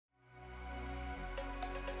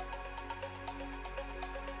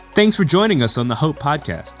Thanks for joining us on the Hope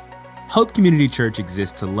Podcast. Hope Community Church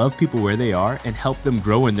exists to love people where they are and help them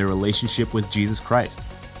grow in their relationship with Jesus Christ.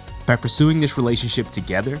 By pursuing this relationship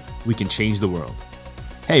together, we can change the world.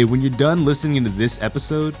 Hey, when you're done listening to this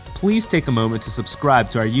episode, please take a moment to subscribe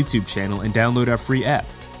to our YouTube channel and download our free app.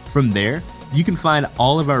 From there, you can find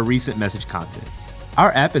all of our recent message content.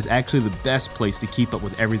 Our app is actually the best place to keep up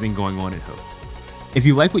with everything going on at Hope. If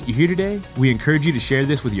you like what you hear today, we encourage you to share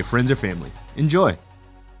this with your friends or family. Enjoy.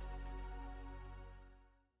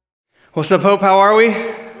 What's up, Hope? How are we?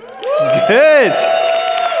 Good.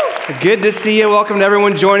 Good to see you. Welcome to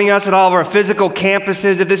everyone joining us at all of our physical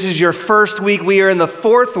campuses. If this is your first week, we are in the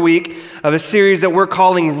fourth week of a series that we're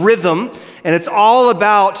calling Rhythm. And it's all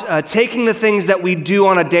about taking the things that we do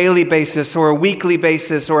on a daily basis or a weekly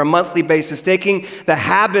basis or a monthly basis, taking the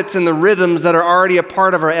habits and the rhythms that are already a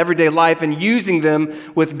part of our everyday life and using them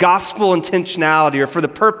with gospel intentionality or for the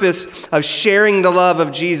purpose of sharing the love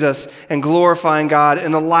of Jesus and glorifying God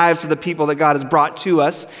in the lives of the people that God has brought to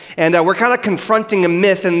us. And we're kind of confronting a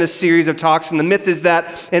myth in this series of talks. And the myth is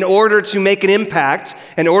that in order to make an impact,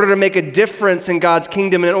 in order to make a difference in God's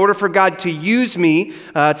kingdom, and in order for God to use me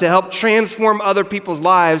to help transform other people's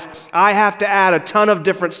lives, I have to add a ton of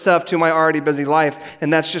different stuff to my already busy life,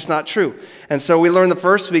 and that's just not true. And so we learned the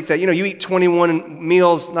first week that, you eat 21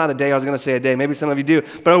 meals, not a day, I was going to say a day, maybe some of you do,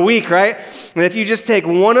 but a week, right? And if you just take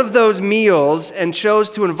one of those meals and chose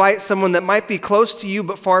to invite someone that might be close to you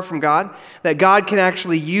but far from God, that God can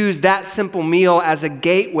actually use that simple meal as a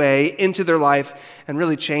gateway into their life and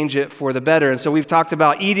really change it for the better. And so we've talked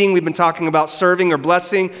about eating, we've been talking about serving or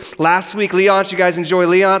blessing. Last week, Leonce, you guys enjoy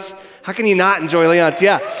Leonce? How can you not enjoy Leonce?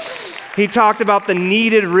 Yeah. He talked about the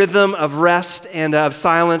needed rhythm of rest and of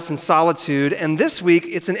silence and solitude. And this week,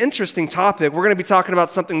 it's an interesting topic. We're going to be talking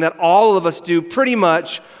about something that all of us do pretty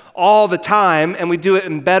much all the time, and we do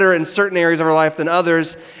it better in certain areas of our life than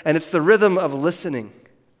others, and it's the rhythm of listening.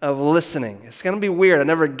 It's going to be weird. I've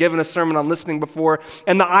never given a sermon on listening before.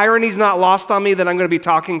 And the irony's not lost on me that I'm going to be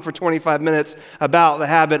talking for 25 minutes about the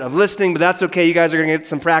habit of listening, but that's okay. You guys are going to get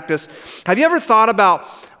some practice. Have you ever thought about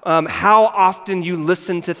how often you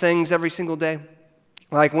listen to things every single day?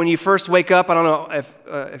 Like when you first wake up, I don't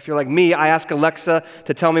know if you're like me, I ask Alexa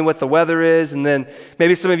to tell me what the weather is, and then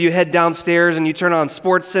maybe some of you head downstairs and you turn on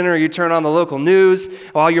SportsCenter or you turn on the local news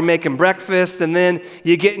while you're making breakfast, and then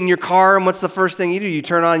you get in your car, and what's the first thing you do? You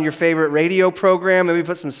turn on your favorite radio program, maybe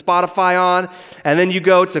put some Spotify on, and then you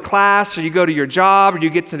go to class or you go to your job or you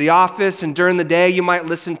get to the office, and during the day you might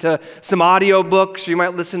listen to some audiobooks or you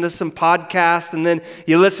might listen to some podcasts, and then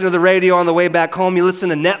you listen to the radio on the way back home, you listen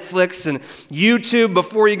to Netflix and YouTube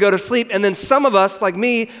before you go to sleep, and then some of us, like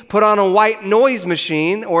me, put on a white noise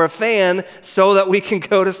machine or a fan so that we can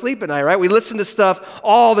go to sleep at night, right? We listen to stuff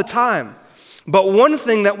all the time. But one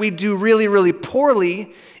thing that we do really, really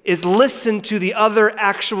poorly is listen to the other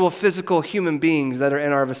actual physical human beings that are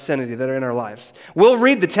in our vicinity, that are in our lives. We'll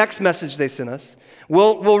read the text message they sent us.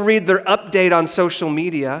 We'll read their update on social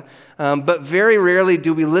media, but very rarely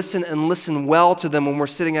do we listen and listen well to them when we're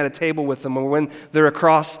sitting at a table with them or when they're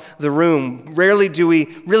across the room. Rarely do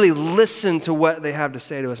we really listen to what they have to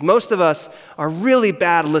say to us. Most of us are really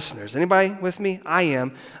bad listeners. Anybody with me? I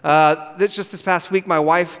am. Just this past week, my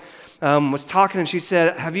wife was talking and she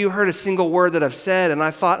said, "Have you heard a single word that I've said?" And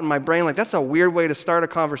I thought in my brain, like, that's a weird way to start a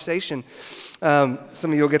conversation. Some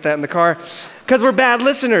of you will get that in the car. Because we're bad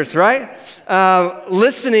listeners, right?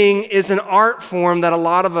 Listening is an art form that a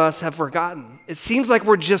lot of us have forgotten. It seems like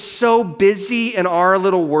we're just so busy in our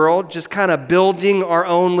little world, just kind of building our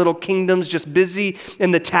own little kingdoms, just busy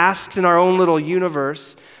in the tasks in our own little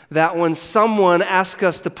universe, that when someone asks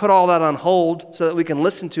us to put all that on hold so that we can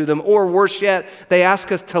listen to them, or worse yet, they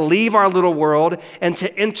ask us to leave our little world and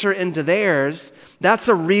to enter into theirs, that's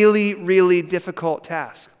a really, really difficult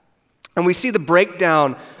task. And we see the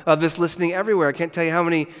breakdown of this listening everywhere. I can't tell you how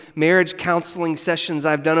many marriage counseling sessions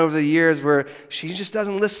I've done over the years where she just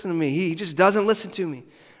doesn't listen to me. He just doesn't listen to me.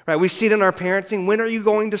 Right? We see it in our parenting. When are you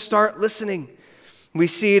going to start listening? We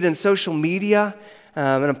see it in social media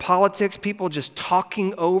and in politics, people just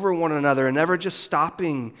talking over one another and never just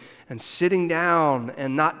stopping and sitting down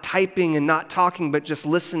and not typing and not talking, but just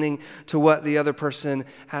listening to what the other person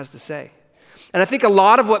has to say. And I think a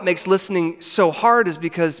lot of what makes listening so hard is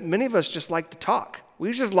because many of us just like to talk.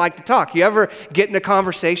 We just like to talk. You ever get in a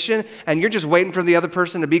conversation and you're just waiting for the other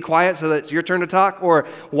person to be quiet so that it's your turn to talk? Or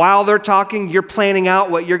while they're talking, you're planning out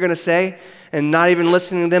what you're going to say? and not even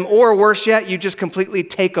listening to them, or worse yet, you just completely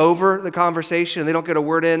take over the conversation and they don't get a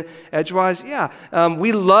word in edgewise.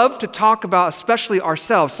 We love to talk about, especially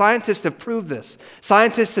ourselves. Scientists have proved this.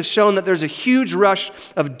 Scientists have shown that there's a huge rush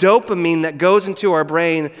of dopamine that goes into our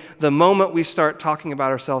brain the moment we start talking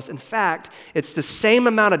about ourselves. In fact, it's the same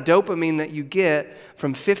amount of dopamine that you get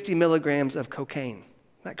from 50 milligrams of cocaine.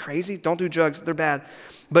 Isn't that crazy? Don't do drugs, they're bad.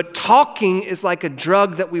 But talking is like a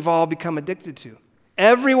drug that we've all become addicted to.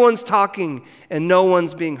 Everyone's talking and no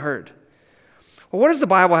one's being heard. Well, what does the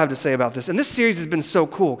Bible have to say about this? And this series has been so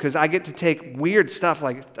cool because I get to take weird stuff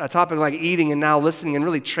like a topic like eating and now listening and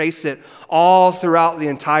really trace it all throughout the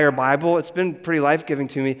entire Bible. It's been pretty life-giving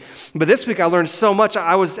to me. But this week I learned so much.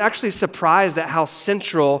 I was actually surprised at how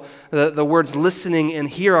central the words listening and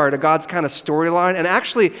hear are to God's kind of storyline, and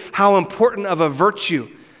actually how important of a virtue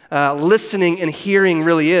listening and hearing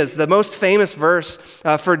really is. The most famous verse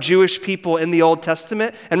for Jewish people in the Old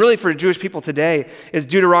Testament, and really for Jewish people today, is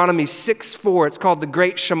Deuteronomy 6:4. It's called the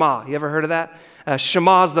Great Shema. You ever heard of that?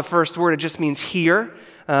 Shema is the first word. It just means hear.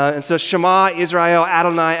 And so Shema, Israel,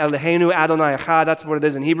 Adonai, Eloheinu, Adonai Echad. That's what it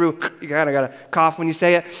is in Hebrew. You kind of got to cough when you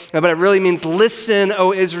say it. But it really means, listen,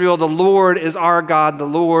 O Israel, the Lord is our God. The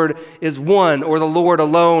Lord is one, or the Lord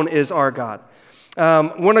alone is our God.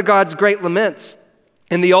 One of God's great laments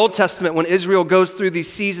in the Old Testament, when Israel goes through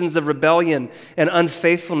these seasons of rebellion and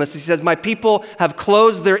unfaithfulness, he says, my people have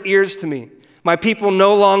closed their ears to me. My people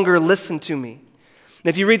no longer listen to me. And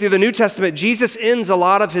if you read through the New Testament, Jesus ends a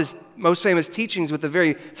lot of his most famous teachings with the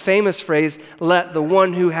very famous phrase, let the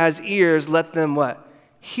one who has ears, let them what?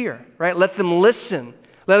 Hear, right? Let them listen.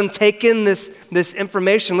 Let them take in this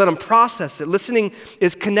information. Let them process it. Listening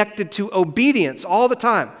is connected to obedience all the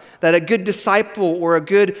time. That a good disciple or a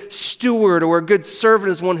good steward or a good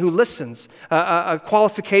servant is one who listens. A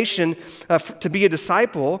qualification to be a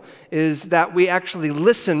disciple is that we actually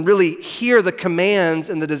listen, really hear the commands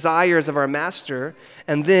and the desires of our master,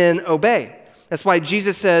 and then obey. That's why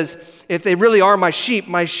Jesus says, if they really are my sheep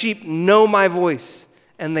know my voice,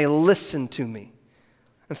 and they listen to me.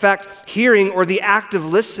 In fact, hearing, or the act of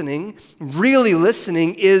listening, really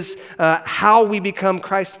listening, is how we become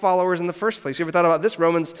Christ followers in the first place. You ever thought about this?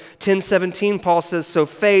 Romans 10:17, Paul says, so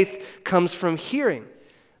faith comes from hearing.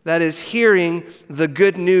 That is, hearing the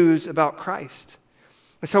good news about Christ.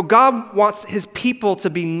 And so God wants his people to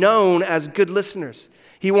be known as good listeners.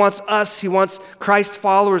 He wants Christ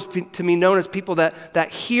followers to be known as people that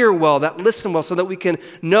hear well, that listen well, so that we can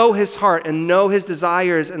know his heart and know his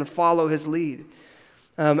desires and follow his lead.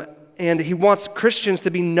 And he wants Christians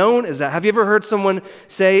to be known as that. Have you ever heard someone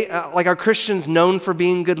say, are Christians known for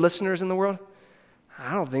being good listeners in the world?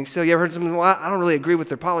 I don't think so. You ever heard someone, well, I don't really agree with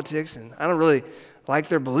their politics, and I don't really like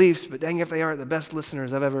their beliefs, but dang if they aren't the best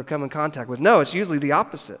listeners I've ever come in contact with. No, it's usually the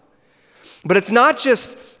opposite. But it's not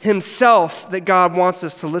just himself that God wants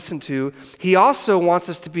us to listen to. He also wants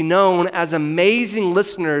us to be known as amazing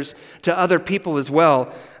listeners to other people as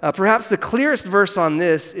well. Perhaps the clearest verse on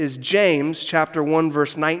this is James chapter 1,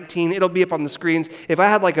 verse 19. It'll be up on the screens. If I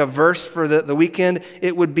had like a verse for the weekend,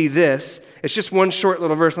 it would be this. It's just one short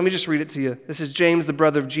little verse. Let me just read it to you. This is James, the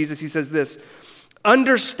brother of Jesus. He says this,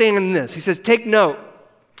 understand this. He says, take note.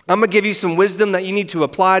 I'm going to give you some wisdom that you need to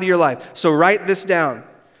apply to your life. So write this down.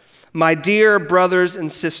 My dear brothers and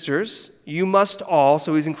sisters, you must all,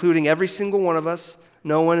 so he's including every single one of us,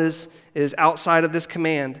 no one is outside of this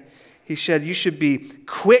command. He said, you should be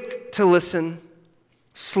quick to listen,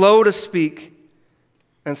 slow to speak,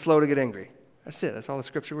 and slow to get angry. That's it. That's all the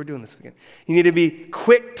scripture we're doing this weekend. You need to be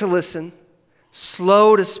quick to listen,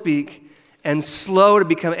 slow to speak, and slow to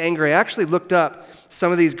become angry. I actually looked up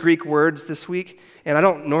some of these Greek words this week, and I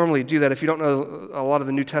don't normally do that. If you don't know, a lot of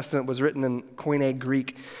the New Testament was written in Koine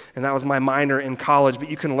Greek, and that was my minor in college, but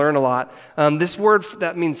you can learn a lot. This word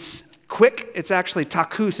that means quick, it's actually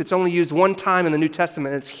takus. It's only used one time in the New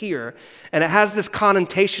Testament, and it's here. And it has this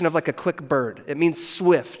connotation of like a quick bird. It means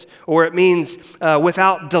swift, or it means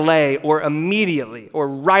without delay, or immediately, or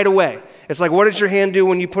right away. It's like, what does your hand do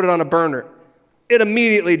when you put it on a burner? It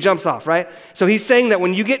immediately jumps off, right? So he's saying that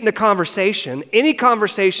when you get into conversation, any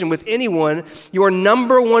conversation with anyone, your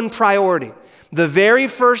number one priority, the very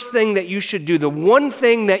first thing that you should do, the one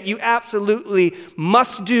thing that you absolutely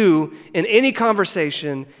must do in any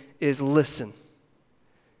conversation is listen,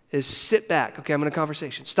 is sit back. Okay, I'm in a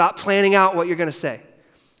conversation. Stop planning out what you're going to say.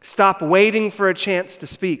 Stop waiting for a chance to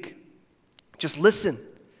speak. Just listen.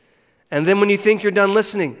 And then when you think you're done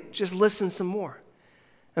listening, just listen some more.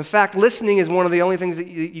 In fact, listening is one of the only things that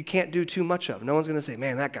you can't do too much of. No one's going to say,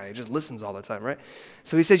 man, that guy just listens all the time, right?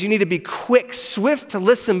 So he says you need to be quick, swift to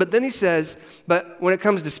listen, but then he says, but when it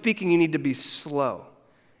comes to speaking, you need to be slow.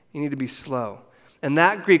 You need to be slow. And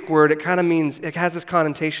that Greek word, it has this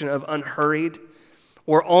connotation of unhurried,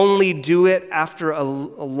 or only do it after a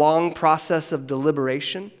long process of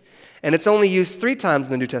deliberation. And it's only used 3 times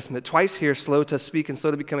in the New Testament, twice here, slow to speak and slow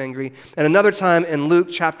to become angry, and another time in Luke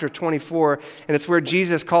chapter 24, and it's where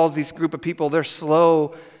Jesus calls these group of people, they're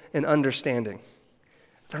slow in understanding.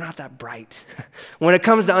 They're not that bright. When it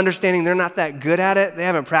comes to understanding, they're not that good at it. They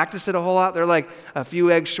haven't practiced it a whole lot. They're like a few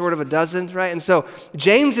eggs short of a dozen, right? And so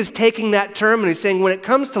James is taking that term and he's saying when it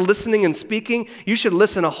comes to listening and speaking, you should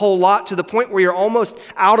listen a whole lot to the point where you're almost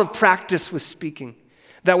out of practice with speaking.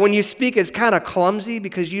 That when you speak, it's kind of clumsy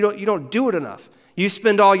because you don't do it enough. You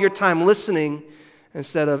spend all your time listening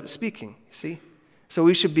instead of speaking, you see? So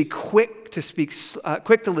we should be quick to speak,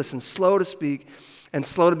 quick to listen, slow to speak, and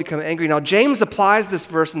slow to become angry. Now, James applies this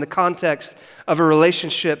verse in the context of a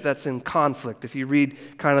relationship that's in conflict. If you read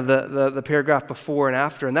kind of the paragraph before and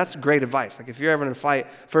after, and that's great advice. Like if you're ever in a fight,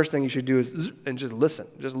 first thing you should do is and just listen.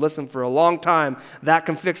 Just listen for a long time. That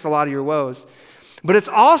can fix a lot of your woes. But it's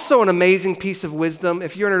also an amazing piece of wisdom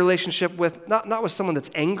if you're in a relationship with, not with someone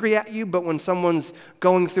that's angry at you, but when someone's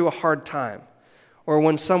going through a hard time, or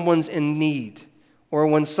when someone's in need, or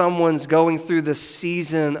when someone's going through this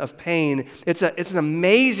season of pain. It's an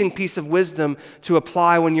amazing piece of wisdom to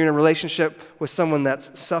apply when you're in a relationship with someone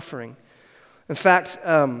that's suffering. In fact,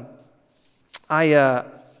 I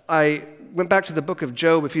went back to the book of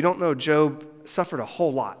Job. If you don't know, Job suffered a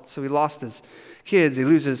whole lot. So he lost his kids, he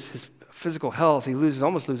loses his physical health, he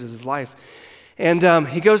almost loses his life. And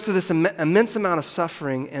he goes through this immense amount of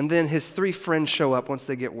suffering, and then his 3 friends show up once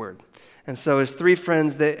they get word. And so his 3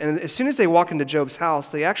 friends, and as soon as they walk into Job's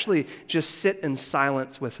house, they actually just sit in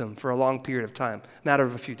silence with him for a long period of time, a matter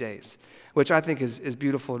of a few days, which I think is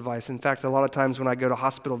beautiful advice. In fact, a lot of times when I go to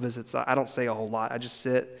hospital visits, I don't say a whole lot. I just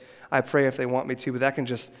sit. I pray if they want me to, but that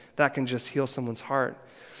can just heal someone's heart.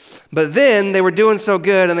 But then they were doing so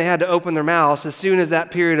good and they had to open their mouths. As soon as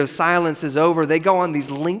that period of silence is over, they go on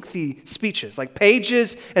these lengthy speeches, like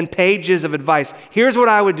pages and pages of advice. Here's what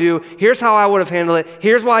I would do. Here's how I would have handled it.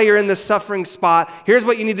 Here's why you're in this suffering spot. Here's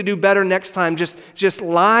what you need to do better next time. Just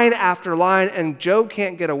line after line. And Job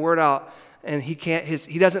can't get a word out. And he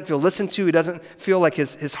doesn't feel listened to. He doesn't feel like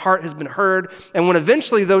his heart has been heard. And when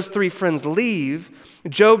eventually those 3 friends leave,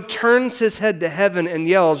 Job turns his head to heaven and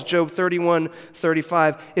yells, Job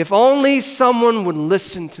 31:35, if only someone would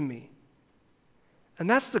listen to me. And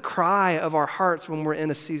that's the cry of our hearts when we're in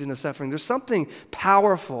a season of suffering. There's something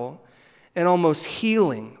powerful and almost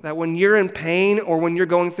healing that when you're in pain or when you're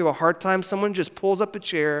going through a hard time, someone just pulls up a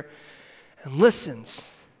chair and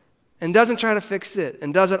listens. And doesn't try to fix it,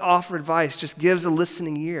 and doesn't offer advice, just gives a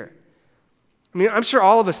listening ear. I mean, I'm sure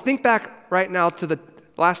all of us, think back right now to the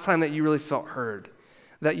last time that you really felt heard,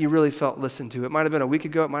 that you really felt listened to. It might have been a week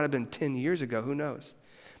ago, it might have been 10 years ago, who knows?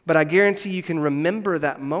 But I guarantee you can remember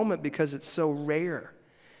that moment because it's so rare.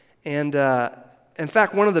 And in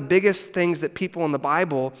fact, one of the biggest things that people in the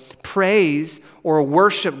Bible praise or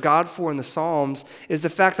worship God for in the Psalms is the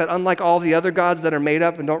fact that unlike all the other gods that are made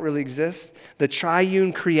up and don't really exist, the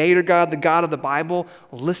triune creator God, the God of the Bible,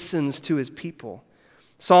 listens to his people.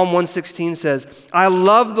 Psalm 116 says, I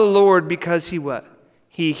love the Lord because he what?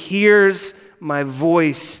 He hears my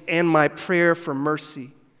voice and my prayer for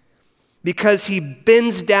mercy. Because he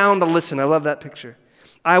bends down to listen. I love that picture.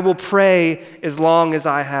 I will pray as long as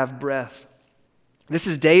I have breath. This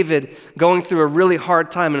is David going through a really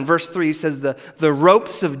hard time. In verse 3, he says, the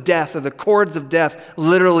ropes of death or the cords of death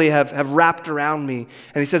literally have wrapped around me.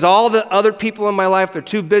 And he says, all the other people in my life, they're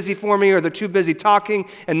too busy for me or they're too busy talking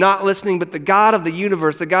and not listening. But the God of the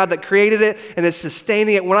universe, the God that created it and is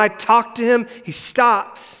sustaining it, when I talk to him, he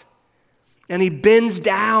stops and he bends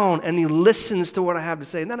down and he listens to what I have to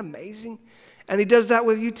say. Isn't that amazing? And he does that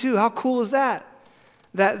with you too. How cool is that?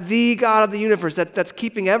 That the God of the universe, that's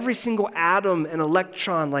keeping every single atom and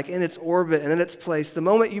electron like in its orbit and in its place. The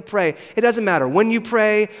moment you pray, it doesn't matter when you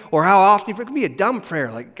pray or how often you pray. It can be a dumb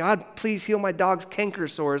prayer like, God, please heal my dog's canker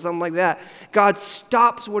sore or something like that. God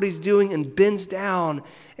stops what he's doing and bends down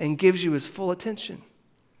and gives you his full attention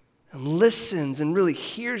and listens and really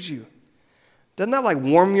hears you. Doesn't that like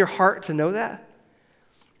warm your heart to know that?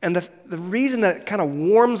 And the reason that it kind of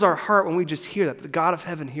warms our heart when we just hear that, the God of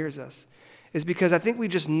heaven hears us, is because I think we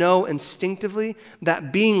just know instinctively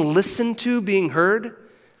that being listened to, being heard,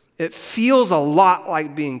 it feels a lot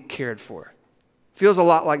like being cared for. It feels a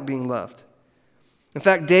lot like being loved. In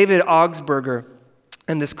fact, David Augsburger,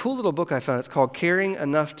 in this cool little book I found, it's called Caring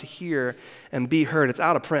Enough to Hear and Be Heard. It's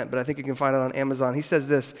out of print, but I think you can find it on Amazon. He says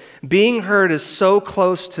this, being heard is so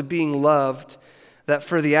close to being loved that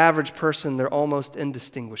for the average person, they're almost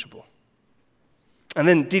indistinguishable. And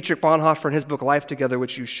then Dietrich Bonhoeffer in his book Life Together,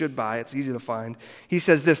 which you should buy, it's easy to find, he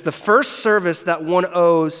says this: the first service that one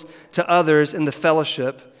owes to others in the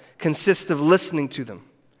fellowship consists of listening to them.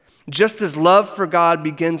 Just as love for God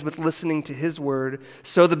begins with listening to his word,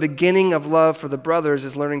 so the beginning of love for the brothers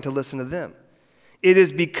is learning to listen to them. It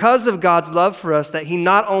is because of God's love for us that he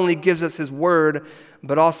not only gives us his word,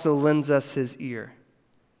 but also lends us his ear.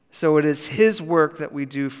 So it is his work that we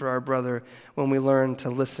do for our brother when we learn to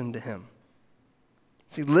listen to him.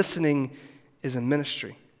 See, listening is a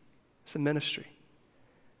ministry. It's a ministry.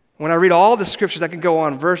 When I read all the scriptures, I can go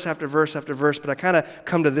on verse after verse after verse, but I kind of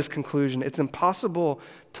come to this conclusion. It's impossible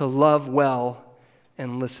to love well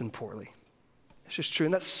and listen poorly. It's just true,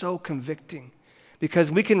 and that's so convicting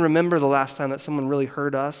because we can remember the last time that someone really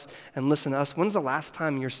heard us and listened to us. When's the last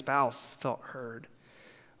time your spouse felt heard?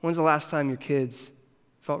 When's the last time your kids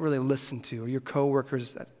felt really listened to, or your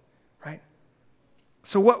coworkers, right?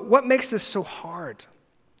 So what makes this so hard?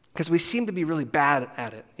 Because we seem to be really bad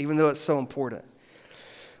at it, even though it's so important.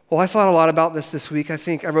 Well, I thought a lot about this week.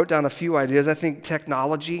 I wrote down a few ideas. I think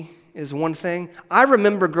technology is one thing. I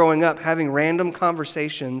remember growing up having random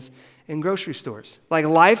conversations in grocery stores, like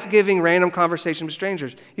life-giving random conversations with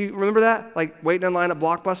strangers. You remember that? Like waiting in line at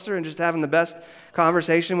Blockbuster and just having the best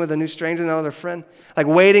conversation with a new stranger, another friend. Like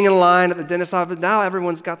waiting in line at the dentist's office. Now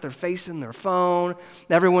everyone's got their face in their phone.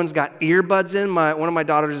 Everyone's got earbuds in. One of my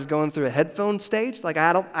daughters is going through a headphone stage. Like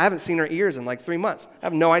I haven't seen her ears in like 3 months. I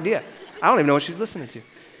have no idea. I don't even know what she's listening to,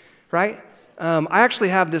 right? I actually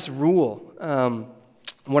have this rule.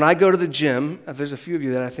 When I go to the gym, there's a few of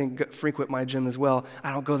you that I think frequent my gym as well.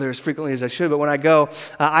 I don't go there as frequently as I should, but when I go,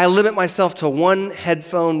 I limit myself to 1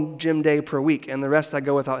 headphone gym day per week, and the rest I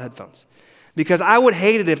go without headphones. Because I would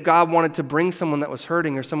hate it if God wanted to bring someone that was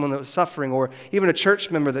hurting or someone that was suffering or even a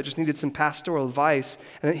church member that just needed some pastoral advice,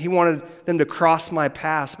 and he wanted them to cross my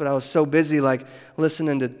path, but I was so busy like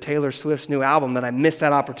listening to Taylor Swift's new album that I missed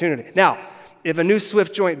that opportunity. Now, if a new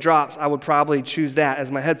Swift joint drops, I would probably choose that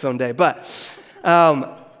as my headphone day,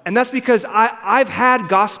 and that's because I've had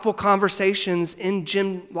gospel conversations in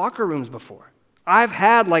gym locker rooms before. I've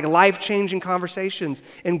had like life-changing conversations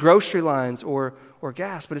in grocery lines or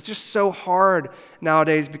gas, but it's just so hard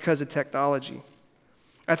nowadays because of technology.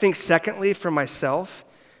 I think secondly, for myself,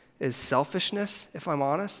 is selfishness, if I'm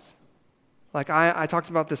honest. Like I talked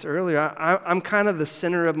about this earlier. I'm kind of the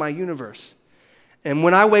center of my universe. And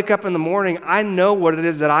when I wake up in the morning, I know what it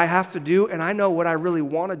is that I have to do, and I know what I really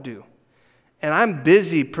want to do. And I'm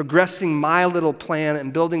busy progressing my little plan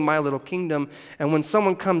and building my little kingdom. And when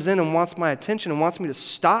someone comes in and wants my attention and wants me to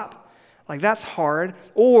stop, like that's hard.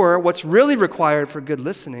 Or what's really required for good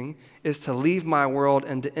listening is to leave my world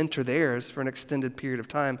and to enter theirs for an extended period of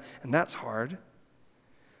time. And that's hard.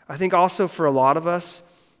 I think also for a lot of us,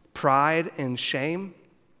 pride and shame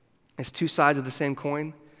is 2 sides of the same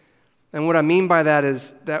coin. And what I mean by that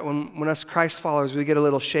is that when us Christ followers, we get a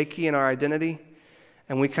little shaky in our identity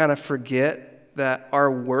and we kind of forget that our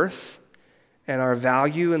worth and our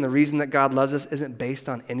value and the reason that God loves us isn't based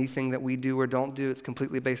on anything that we do or don't do. It's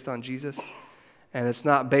completely based on Jesus. And it's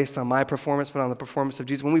not based on my performance, but on the performance of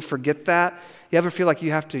Jesus. When we forget that, you ever feel like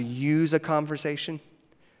you have to use a conversation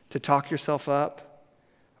to talk yourself up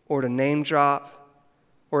or to name drop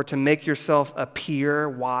or to make yourself appear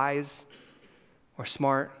wise or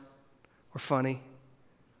smart or funny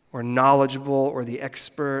or knowledgeable or the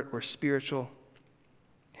expert or spiritual?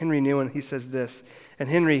 Henry Nouwen, he says this, and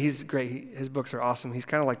Henry, he's great. His books are awesome. He's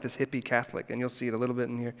kind of like this hippie Catholic, and you'll see it a little bit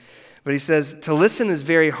in here. But he says, to listen is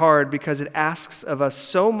very hard because it asks of us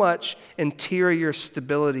so much interior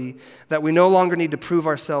stability that we no longer need to prove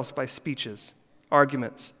ourselves by speeches,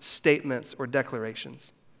 arguments, statements, or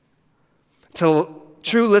declarations.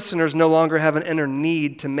 True listeners no longer have an inner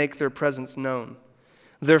need to make their presence known.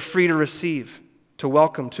 They're free to receive, to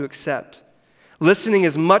welcome, to accept. Listening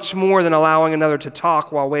is much more than allowing another to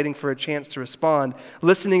talk while waiting for a chance to respond.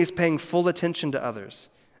 Listening is paying full attention to others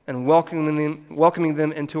and welcoming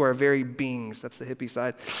them into our very beings. That's the hippie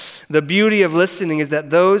side. The beauty of listening is that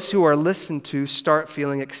those who are listened to start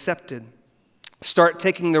feeling accepted, start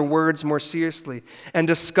taking their words more seriously, and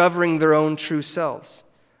discovering their own true selves.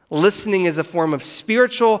 Listening is a form of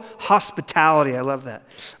spiritual hospitality, I love that,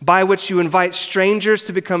 by which you invite strangers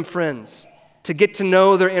to become friends, to get to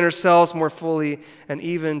know their inner selves more fully, and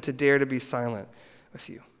even to dare to be silent with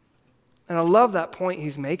you. And I love that point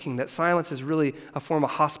he's making, that silence is really a form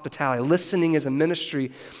of hospitality. Listening is a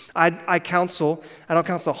ministry. I don't counsel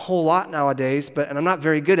a whole lot nowadays, and I'm not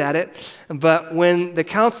very good at it, but when the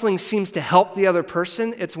counseling seems to help the other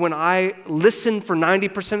person, it's when I listen for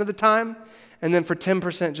 90% of the time, and then for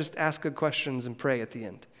 10% just ask good questions and pray at the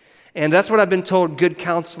end. And that's what I've been told good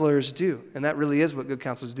counselors do. And that really is what good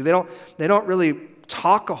counselors do. They don't really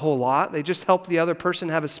talk a whole lot. They just help the other person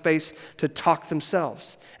have a space to talk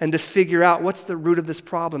themselves and to figure out what's the root of this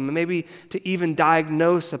problem, and maybe to even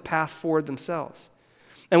diagnose a path forward themselves.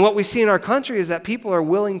 And what we see in our country is that people are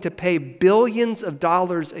willing to pay billions of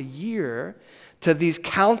dollars a year to these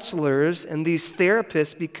counselors and these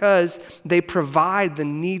therapists because they provide the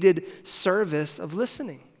needed service of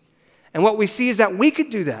listening. And what we see is that we could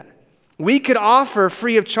do that. We could offer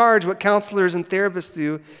free of charge what counselors and therapists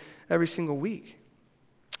do every single week.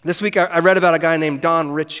 This week I read about a guy named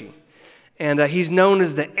Don Ritchie, and he's known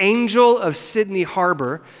as the Angel of Sydney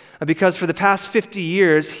Harbor because for the past 50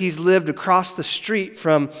 years he's lived across the street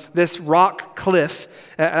from this rock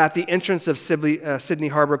cliff at the entrance of Sydney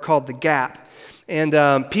Harbor called the Gap.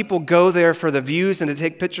 And people go there for the views and to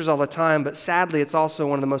take pictures all the time, but sadly it's also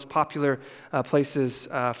one of the most popular places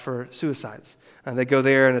for suicides. They go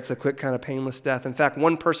there and it's a quick kind of painless death. In fact,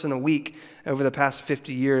 one person a week over the past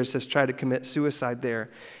 50 years has tried to commit suicide there.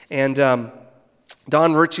 And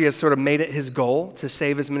Don Ritchie has sort of made it his goal to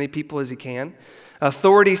save as many people as he can.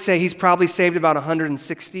 Authorities say he's probably saved about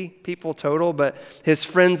 160 people total, but his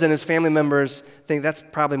friends and his family members think that's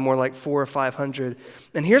probably more like 400 or 500.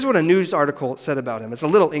 And here's what a news article said about him. It's a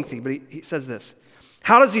little lengthy, but he says this.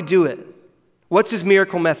 How does he do it? What's his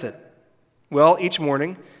miracle method? Well, each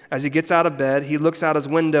morning, as he gets out of bed, he looks out his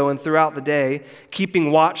window and throughout the day,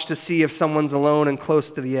 keeping watch to see if someone's alone and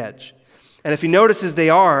close to the edge. And if he notices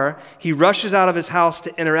they are, he rushes out of his house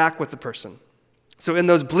to interact with the person. So in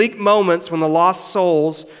those bleak moments when the lost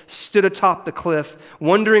souls stood atop the cliff,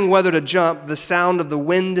 wondering whether to jump, the sound of the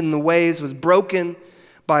wind and the waves was broken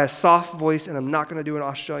by a soft voice, and I'm not going to do an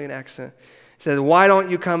Australian accent. He said, "Why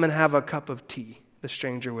don't you come and have a cup of tea?" the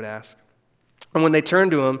stranger would ask. And when they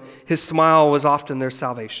turned to him, his smile was often their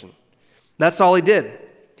salvation. That's all he did.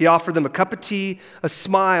 He offered them a cup of tea, a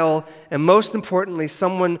smile, and most importantly,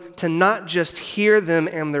 someone to not just hear them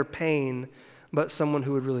and their pain, but someone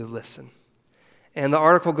who would really listen. And the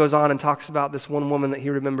article goes on and talks about this one woman that he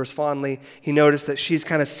remembers fondly. He noticed that she's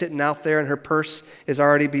kind of sitting out there and her purse is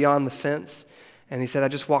already beyond the fence. And he said, I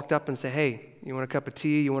just walked up and said, "Hey, you want a cup of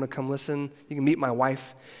tea? You want to come listen? You can meet my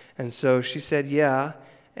wife." And so she said, yeah,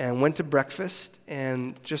 and went to breakfast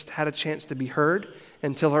and just had a chance to be heard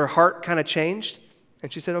until her heart kind of changed.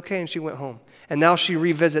 And she said, okay, and she went home. And now she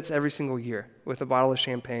revisits every single year with a bottle of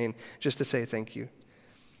champagne just to say thank you.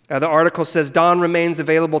 The article says, Don remains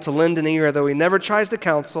available to lend an ear, though he never tries to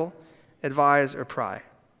counsel, advise, or pry.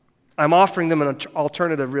 I'm offering them an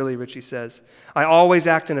alternative, really, Ritchie says. I always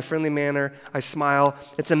act in a friendly manner. I smile.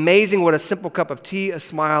 It's amazing what a simple cup of tea, a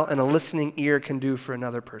smile, and a listening ear can do for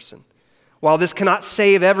another person. While this cannot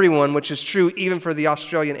save everyone, which is true even for the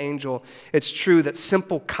Australian angel, it's true that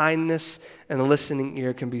simple kindness and a listening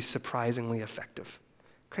ear can be surprisingly effective.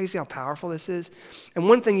 Crazy how powerful this is. And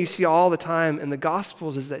one thing you see all the time in the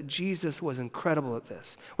Gospels is that Jesus was incredible at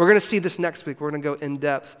this. We're going to see this next week. We're going to go in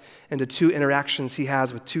depth into two interactions he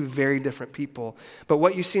has with two very different people. But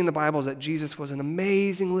what you see in the Bible is that Jesus was an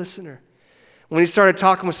amazing listener. When he started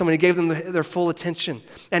talking with someone, he gave them their full attention.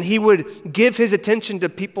 And he would give his attention to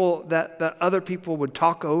people that other people would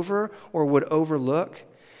talk over or would overlook.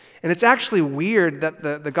 And it's actually weird that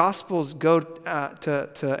the Gospels go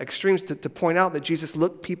to extremes to point out that Jesus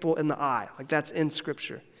looked people in the eye. Like that's in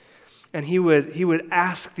Scripture. And he would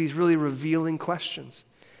ask these really revealing questions.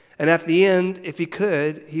 And at the end, if he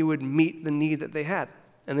could, he would meet the need that they had.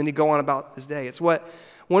 And then he'd go on about his day. It's what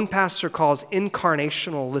one pastor calls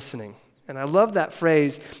incarnational listening. And I love that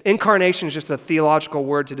phrase. Incarnation is just a theological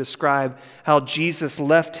word to describe how Jesus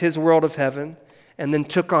left his world of heaven and then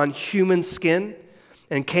took on human skin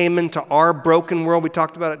and came into our broken world. We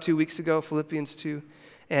talked about it 2 weeks ago, Philippians 2.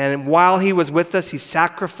 And while he was with us, he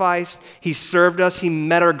sacrificed, he served us, he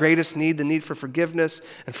met our greatest need, the need for forgiveness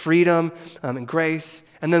and freedom and grace.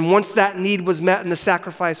 And then once that need was met and the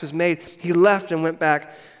sacrifice was made, he left and went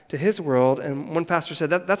back to his world. And one pastor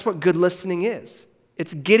said that's what good listening is.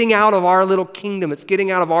 It's getting out of our little kingdom. It's getting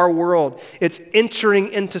out of our world. It's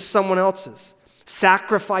entering into someone else's.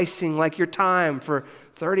 Sacrificing like your time for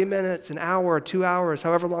 30 minutes, an hour, 2 hours,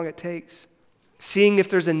 however long it takes. Seeing if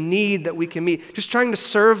there's a need that we can meet. Just trying to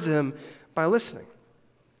serve them by listening.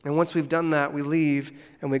 And once we've done that, we leave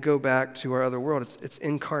and we go back to our other world. It's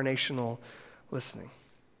incarnational listening.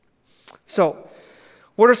 So,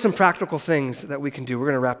 what are some practical things that we can do? We're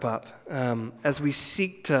going to wrap up as we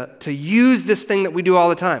seek to use this thing that we do all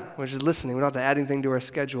the time, which is listening. We don't have to add anything to our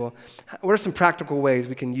schedule. What are some practical ways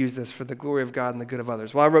we can use this for the glory of God and the good of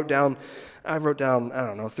others? Well, I wrote down, I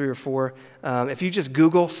don't know, 3 or 4. If you just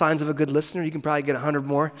Google signs of a good listener, you can probably get 100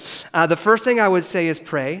 more. The first thing I would say is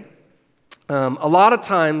pray. A lot of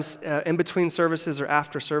times in between services or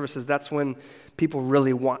after services, that's when people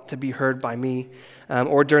really want to be heard by me,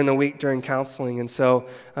 or during the week during counseling. And so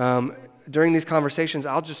during these conversations,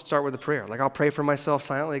 I'll just start with a prayer. Like I'll pray for myself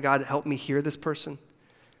silently. God, help me hear this person.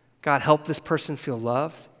 God, help this person feel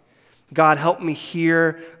loved. God, help me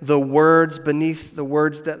hear the words beneath the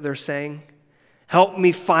words that they're saying. Help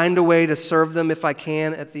me find a way to serve them if I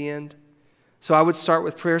can at the end. So I would start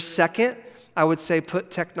with prayer. Second, I would say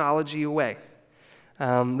put technology away.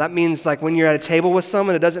 That means like when you're at a table with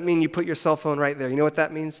someone, it doesn't mean you put your cell phone right there. You know what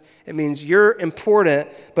that means? It means you're important,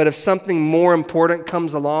 but if something more important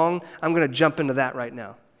comes along, I'm going to jump into that right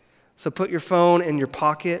now. So put your phone in your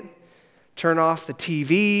pocket, turn off the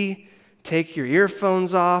TV, take your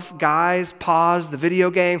earphones off. Guys, pause the video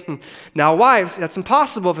game. Now, wives, that's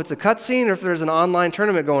impossible if it's a cutscene or if there's an online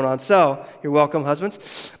tournament going on. So, you're welcome,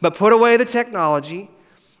 husbands. But put away the technology.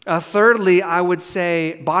 Thirdly, I would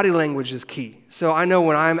say body language is key. So I know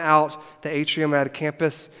when I'm out the atrium at a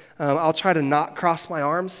campus, I'll try to not cross my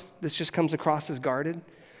arms. This just comes across as guarded.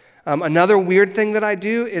 Another weird thing that I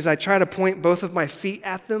do is I try to point both of my feet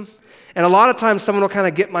at them. And a lot of times someone will kind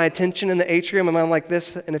of get my attention in the atrium and I'm like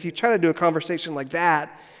this. And if you try to do a conversation like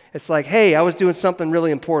that, it's like, hey, I was doing something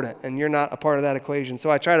really important and you're not a part of that equation.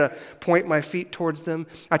 So I try to point my feet towards them.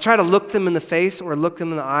 I try to look them in the face or look them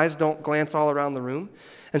in the eyes. Don't glance all around the room.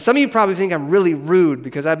 And some of you probably think I'm really rude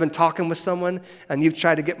because I've been talking with someone and you've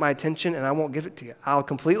tried to get my attention and I won't give it to you. I'll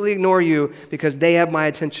completely ignore you because they have my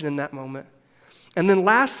attention in that moment. And then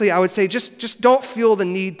lastly, I would say just don't feel the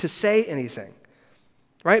need to say anything,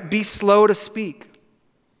 right? Be slow to speak.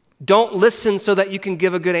 Don't listen so that you can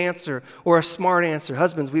give a good answer or a smart answer.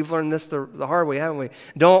 Husbands, we've learned this the hard way, haven't we?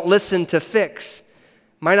 Don't listen to fix.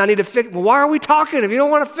 Might not need to fix. Well, why are we talking if you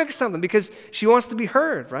don't want to fix something? Because she wants to be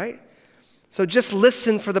heard, right? So just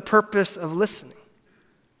listen for the purpose of listening.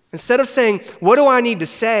 Instead of saying, what do I need to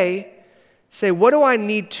say what do I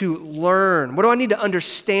need to learn? What do I need to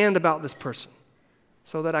understand about this person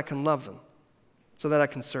so that I can love them, so that I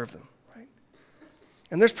can serve them, right?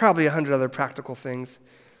 And there's probably 100 other practical things.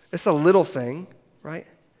 It's a little thing, right?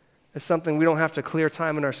 It's something we don't have to clear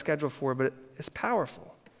time in our schedule for, but it's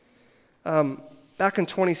powerful. Back in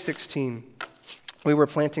 2016, we were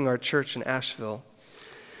planting our church in Asheville.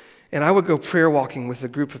 And I would go prayer walking with a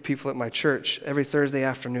group of people at my church every Thursday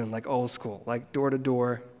afternoon, like old school, like door to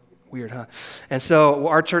door. Weird, huh? And so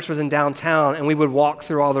our church was in downtown, and we would walk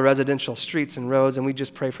through all the residential streets and roads, and we'd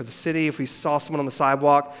just pray for the city. If we saw someone on the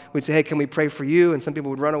sidewalk, we'd say, hey, can we pray for you? And some people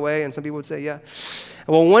would run away, and some people would say, yeah.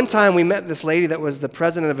 Well, one time we met this lady that was the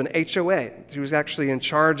president of an HOA. She was actually in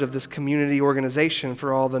charge of this community organization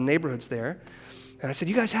for all the neighborhoods there. And I said,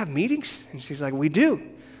 you guys have meetings? And she's like, we do.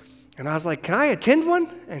 And I was like, can I attend one?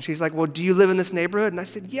 And she's like, well, do you live in this neighborhood? And I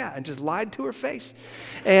said, yeah, and just lied to her face.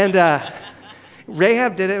 And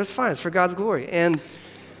Rahab did it. It was fine. It's for God's glory. And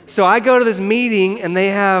so I go to this meeting, and they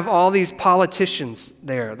have all these politicians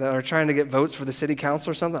there that are trying to get votes for the city council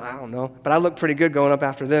or something. I don't know. But I look pretty good going up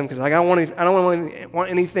after them because I don't want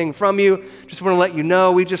anything from you. Just want to let you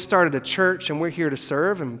know we just started a church, and we're here to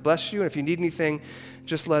serve and bless you. And if you need anything,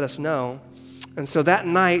 just let us know. And so that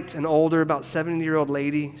night, an older, about 70-year-old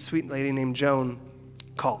lady, sweet lady named Joan,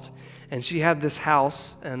 called. And she had this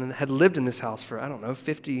house and had lived in this house for,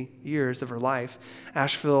 50 years of her life,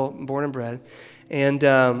 Asheville, born and bred.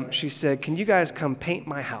 And she said, can you guys come paint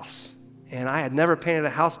my house? And I had never painted a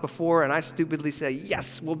house before, and I stupidly said,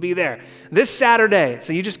 yes, we'll be there this Saturday.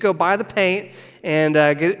 So you just go buy the paint and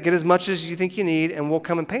get as much as you think you need, and we'll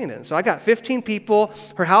come and paint it. So I got 15 people.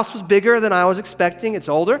 Her house was bigger than I was expecting. It's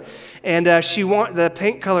older. And the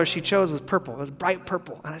paint color she chose was purple. It was bright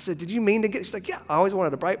purple. And I said, did you mean to get? She's like, yeah, I always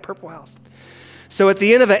wanted a bright purple house. So at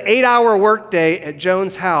the end of an 8-hour workday at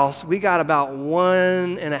Joan's house, we got about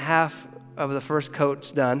 1.5 of the first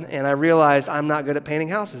coats done, and I realized I'm not good at painting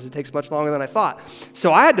houses. It takes much longer than I thought.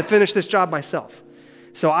 So I had to finish this job myself.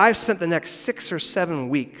 So I spent the next 6 or 7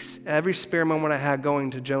 weeks, every spare moment I had,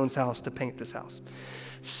 going to Joan's house to paint this house.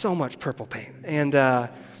 So much purple paint. And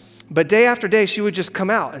but day after day, she would just come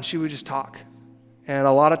out, and she would just talk. And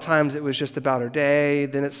a lot of times it was just about her day.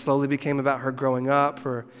 Then it slowly became about her growing up.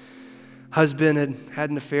 Her husband had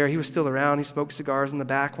an affair. He was still around. He smoked cigars in the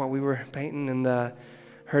back while we were painting, and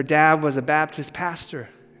her dad was a Baptist pastor.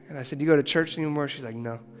 And I said, do you go to church anymore? She's like,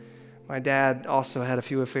 no. My dad also had a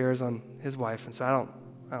few affairs on his wife, and so I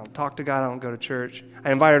don't talk to God. I don't go to church.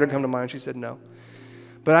 I invited her to come to mine. She said no.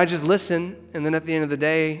 But I just listened, and then at the end of the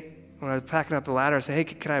day, when I was packing up the ladder, I said, hey,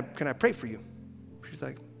 can I pray for you? She's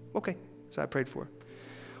like, okay. So I prayed for her.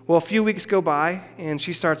 Well, a few weeks go by, and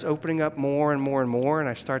she starts opening up more and more and more, and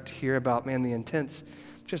I start to hear about, the intense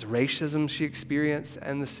just racism she experienced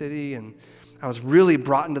in the city. And I was really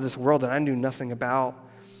brought into this world that I knew nothing about.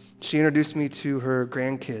 She introduced me to her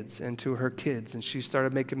grandkids and to her kids, and she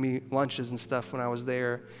started making me lunches and stuff when I was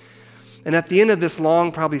there. And at the end of this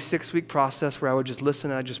long, probably 6-week process where I would just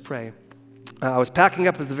listen and I'd just pray, I was packing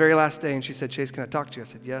up. It was the very last day, and she said, Chase, can I talk to you? I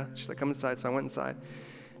said, yeah. She's like, come inside. So I went inside.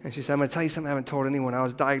 And she said, I'm going to tell you something I haven't told anyone. I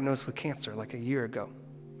was diagnosed with cancer like a year ago.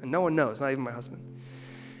 And no one knows, not even my husband.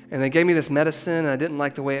 And they gave me this medicine, and I didn't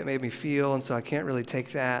like the way it made me feel, and so I can't really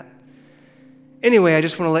take that. Anyway, I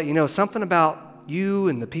just want to let you know something about you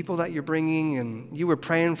and the people that you're bringing, and you were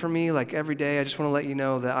praying for me like every day. I just want to let you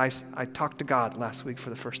know that I talked to God last week for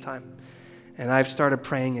the first time, and I've started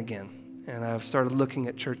praying again, and I've started looking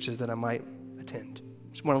at churches that I might attend.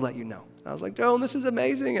 Just want to let you know. I was like, Joan, this is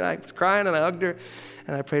amazing, and I was crying, and I hugged her,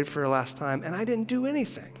 and I prayed for her last time, and I didn't do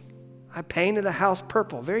anything. I painted a house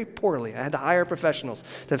purple very poorly. I had to hire professionals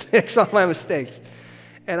to fix all my mistakes,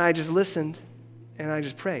 and I just listened, and I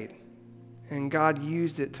just prayed, and God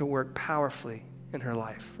used it to work powerfully in her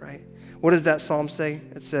life, right? What does that psalm say?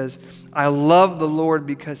 It says, I love the Lord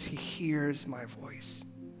because he hears my voice.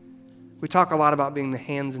 We talk a lot about being the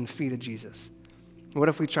hands and feet of Jesus. What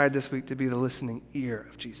if we tried this week to be the listening ear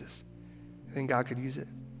of Jesus? You think God could use it?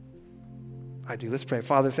 I do. Let's pray.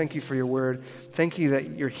 Father, thank you for your word. Thank you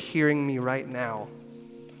that you're hearing me right now.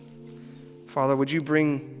 Father, would you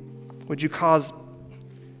cause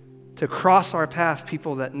to cross our path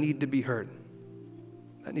people that need to be heard,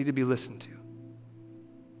 that need to be listened to?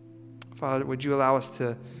 Father, would you allow us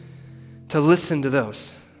to listen to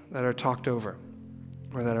those that are talked over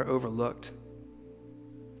or that are overlooked?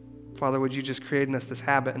 Father, would you just create in us this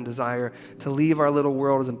habit and desire to leave our little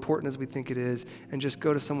world, as important as we think it is, and just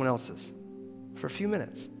go to someone else's for a few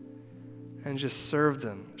minutes and just serve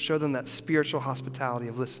them, show them that spiritual hospitality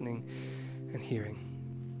of listening and hearing.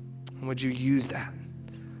 And would you use that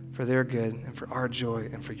for their good and for our joy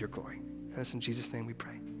and for your glory? And it's in Jesus' name we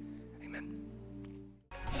pray.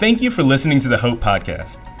 Thank you for listening to the Hope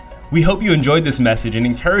Podcast. We hope you enjoyed this message and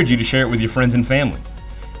encourage you to share it with your friends and family.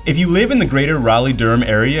 If you live in the greater Raleigh-Durham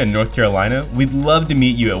area in North Carolina, we'd love to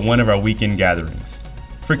meet you at one of our weekend gatherings.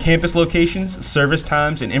 For campus locations, service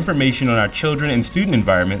times, and information on our children and student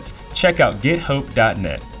environments, check out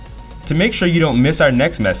gethope.net. To make sure you don't miss our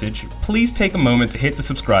next message, please take a moment to hit the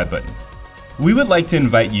subscribe button. We would like to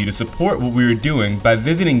invite you to support what we are doing by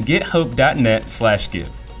visiting gethope.net/give.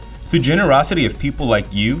 Through generosity of people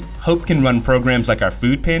like you, Hope can run programs like our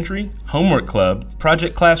food pantry, homework club,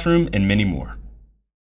 project classroom, and many more.